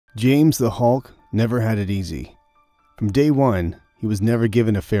James the Hulk never had it easy. From day one, he was never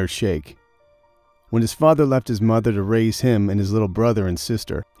given a fair shake. When his father left his mother to raise him and his little brother and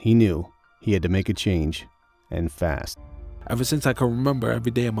sister, he knew he had to make a change, and fast. Ever since I can remember,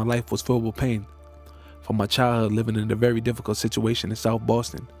 every day of my life was filled with pain. From my childhood living in a very difficult situation in South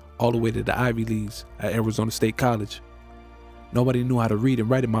Boston, all the way to the Ivy Leagues at Arizona State College. Nobody knew how to read and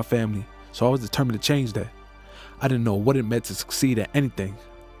write in my family, so I was determined to change that. I didn't know what it meant to succeed at anything.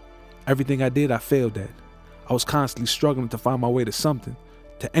 Everything I did, I failed at. I was constantly struggling to find my way to something,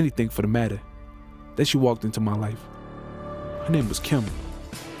 to anything for the matter. Then she walked into my life. Her name was Kim.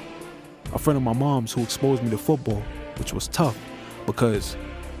 A friend of my mom's who exposed me to football, which was tough because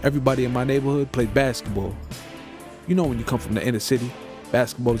everybody in my neighborhood played basketball. You know when you come from the inner city,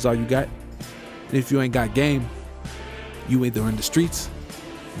 basketball is all you got. And if you ain't got game, you either in the streets,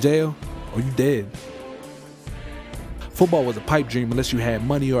 jail, or you dead. Football was a pipe dream unless you had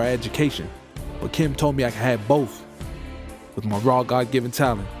money or education, but Kim told me I could have both with my raw God-given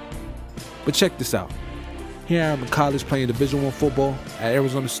talent. But check this out. Here I am in college playing Division I football at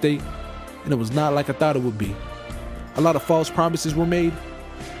Arizona State, and it was not like I thought it would be. A lot of false promises were made,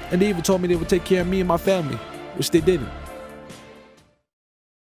 and they even told me they would take care of me and my family, which they didn't.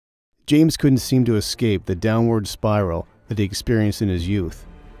 James couldn't seem to escape the downward spiral that he experienced in his youth.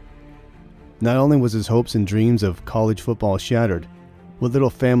 Not only was his hopes and dreams of college football shattered, what little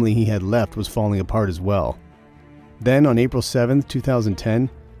family he had left was falling apart as well. Then on April 7th, 2010,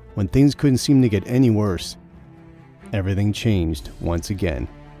 when things couldn't seem to get any worse, everything changed once again.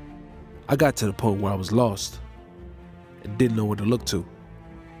 I got to the point where I was lost and didn't know where to look to.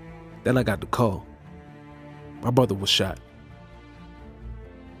 Then I got the call. My brother was shot.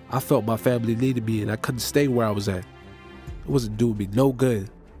 I felt my family needed me and I couldn't stay where I was at. It wasn't doing me no good.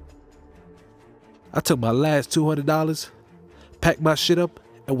 I took my last $200, packed my shit up,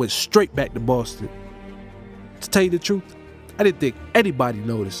 and went straight back to Boston. To tell you the truth, I didn't think anybody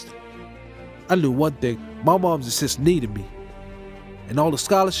noticed. I knew one thing, my mom's and sis needed me. And all the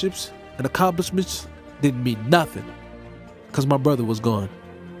scholarships and accomplishments didn't mean nothing, because my brother was gone,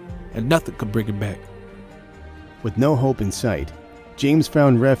 and nothing could bring him back. With no hope in sight, James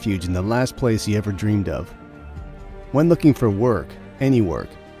found refuge in the last place he ever dreamed of. When looking for work, any work,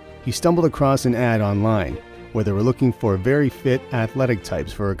 he stumbled across an ad online where they were looking for very fit athletic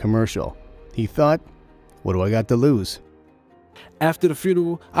types for a commercial. He thought, what do I got to lose? After the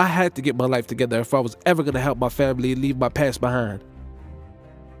funeral, I had to get my life together if I was ever going to help my family and leave my past behind.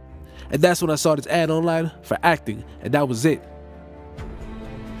 And that's when I saw this ad online for acting, and that was it.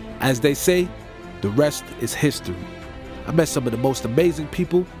 As they say, the rest is history. I met some of the most amazing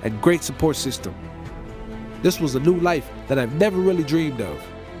people and great support system. This was a new life that I've never really dreamed of.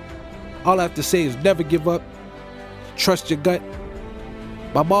 All I have to say is never give up, trust your gut.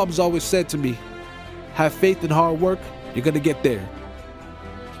 My mom's always said to me, have faith and hard work, you're gonna get there.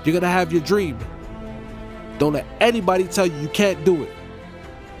 You're gonna have your dream. Don't let anybody tell you you can't do it,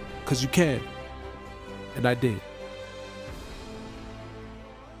 because you can. And I did.